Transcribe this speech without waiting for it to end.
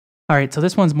All right, so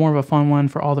this one's more of a fun one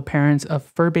for all the parents of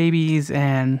fur babies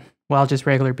and, well, just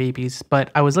regular babies. But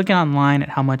I was looking online at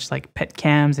how much like pet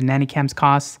cams and nanny cams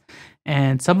cost,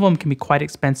 and some of them can be quite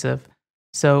expensive.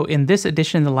 So in this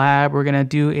edition of the lab, we're gonna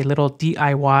do a little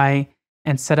DIY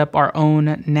and set up our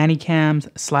own nanny cams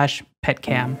slash pet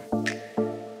cam.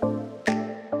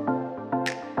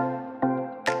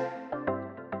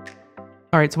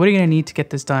 All right, so what are you gonna need to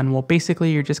get this done? Well,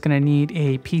 basically you're just gonna need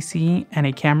a PC and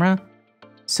a camera.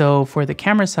 So for the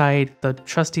camera side, the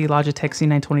trusty Logitech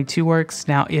C922 works.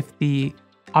 Now, if the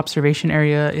observation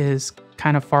area is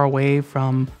kind of far away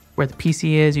from where the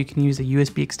PC is, you can use a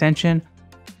USB extension.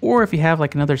 Or if you have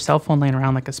like another cell phone laying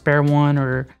around, like a spare one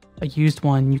or a used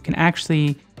one, you can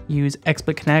actually use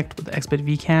XSplit Connect with the XSplit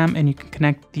VCam, and you can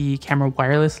connect the camera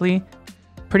wirelessly.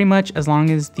 Pretty much as long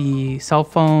as the cell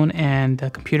phone and the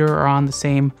computer are on the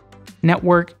same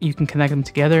network, you can connect them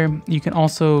together. You can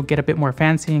also get a bit more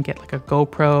fancy and get like a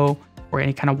GoPro or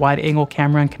any kind of wide angle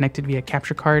camera and connect it via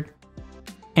capture card.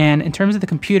 And in terms of the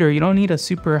computer, you don't need a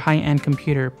super high-end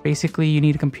computer. Basically, you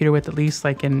need a computer with at least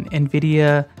like an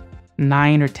NVIDIA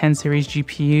 9 or 10 series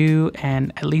GPU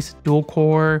and at least a dual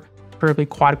core, preferably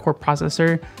quad core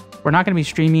processor. We're not going to be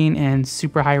streaming in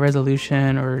super high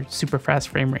resolution or super fast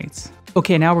frame rates.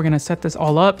 Okay, now we're going to set this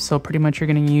all up. So pretty much you're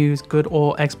going to use good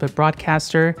old XSplit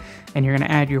Broadcaster, and you're going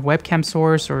to add your webcam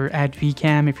source or add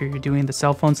VCam if you're doing the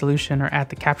cell phone solution, or add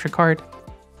the capture card.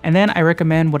 And then I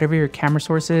recommend whatever your camera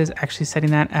source is, actually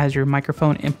setting that as your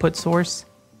microphone input source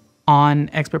on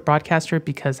XSplit Broadcaster,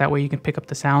 because that way you can pick up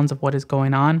the sounds of what is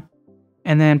going on.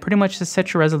 And then pretty much just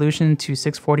set your resolution to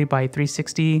 640 by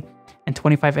 360 and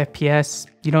 25 FPS.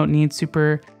 You don't need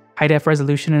super high def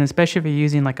resolution, and especially if you're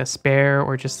using like a spare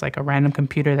or just like a random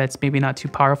computer that's maybe not too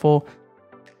powerful.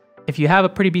 If you have a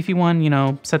pretty beefy one, you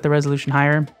know, set the resolution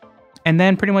higher. And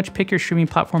then pretty much pick your streaming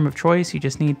platform of choice. You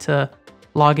just need to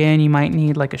log in. You might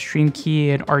need like a stream key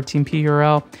and RTMP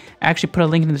URL. I actually put a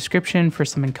link in the description for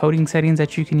some encoding settings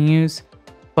that you can use.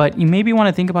 But you maybe want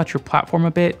to think about your platform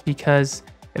a bit, because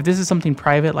if this is something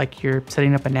private, like you're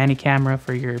setting up a nanny camera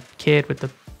for your kid with the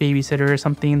babysitter or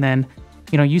something, then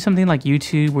you know, use something like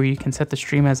YouTube where you can set the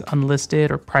stream as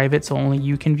unlisted or private, so only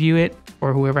you can view it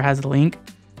or whoever has the link.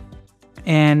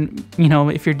 And you know,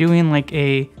 if you're doing like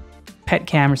a pet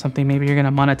cam or something, maybe you're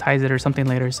gonna monetize it or something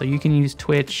later, so you can use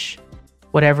Twitch,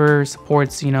 whatever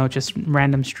supports, you know, just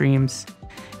random streams.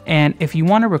 And if you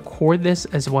want to record this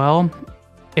as well,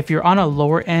 if you're on a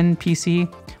lower end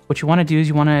PC, what you want to do is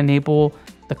you want to enable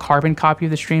the carbon copy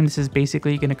of the stream. This is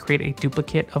basically going to create a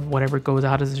duplicate of whatever goes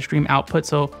out as the stream output,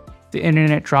 so if the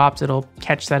internet drops, it'll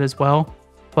catch that as well.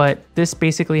 But this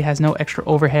basically has no extra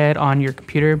overhead on your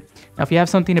computer. Now, if you have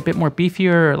something a bit more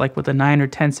beefier, like with a 9 or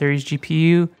 10 series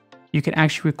GPU, you can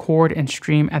actually record and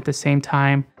stream at the same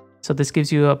time. So this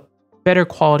gives you a better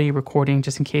quality recording,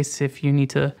 just in case if you need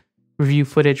to review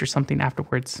footage or something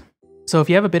afterwards. So if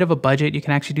you have a bit of a budget, you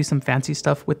can actually do some fancy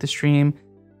stuff with the stream.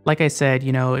 Like I said,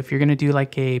 you know, if you're going to do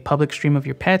like a public stream of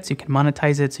your pets, you can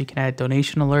monetize it. So you can add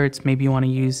donation alerts. Maybe you want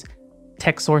to use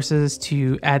text sources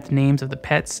to add the names of the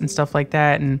pets and stuff like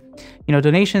that. And, you know,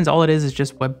 donations, all it is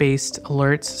just web-based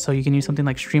alerts. So you can use something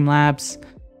like Streamlabs,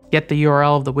 get the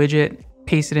URL of the widget,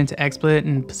 paste it into XSplit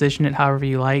and position it however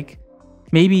you like.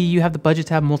 Maybe you have the budget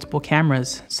to have multiple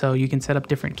cameras. So you can set up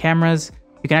different cameras.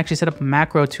 You can actually set up a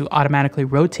macro to automatically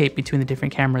rotate between the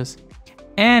different cameras.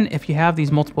 And if you have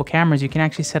these multiple cameras, you can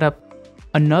actually set up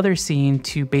another scene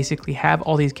to basically have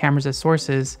all these cameras as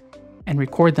sources and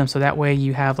record them. So that way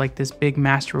you have like this big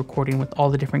master recording with all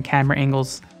the different camera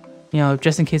angles, you know,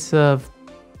 just in case of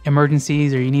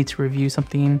emergencies or you need to review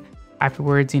something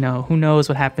afterwards. You know, who knows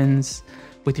what happens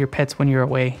with your pets when you're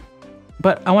away.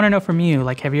 But I want to know from you,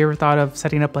 like, have you ever thought of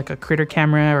setting up like a critter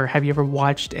camera, or have you ever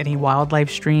watched any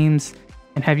wildlife streams?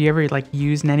 And have you ever like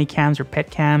used nanny cams or pet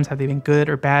cams? Have they been good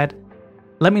or bad?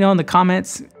 Let me know in the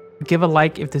comments. Give a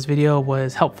like if this video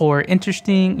was helpful or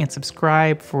interesting, and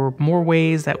subscribe for more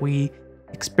ways that we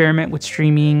experiment with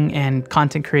streaming and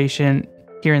content creation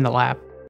here in the lab.